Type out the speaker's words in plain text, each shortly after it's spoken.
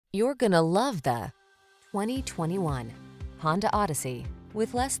You're gonna love the 2021 Honda Odyssey.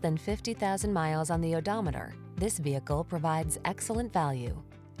 With less than 50,000 miles on the odometer, this vehicle provides excellent value.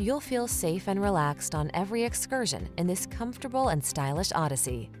 You'll feel safe and relaxed on every excursion in this comfortable and stylish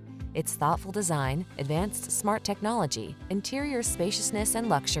Odyssey. Its thoughtful design, advanced smart technology, interior spaciousness and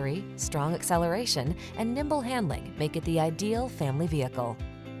luxury, strong acceleration, and nimble handling make it the ideal family vehicle.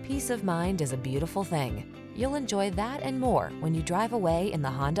 Peace of mind is a beautiful thing. You'll enjoy that and more when you drive away in the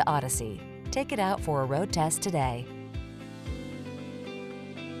Honda Odyssey. Take it out for a road test today.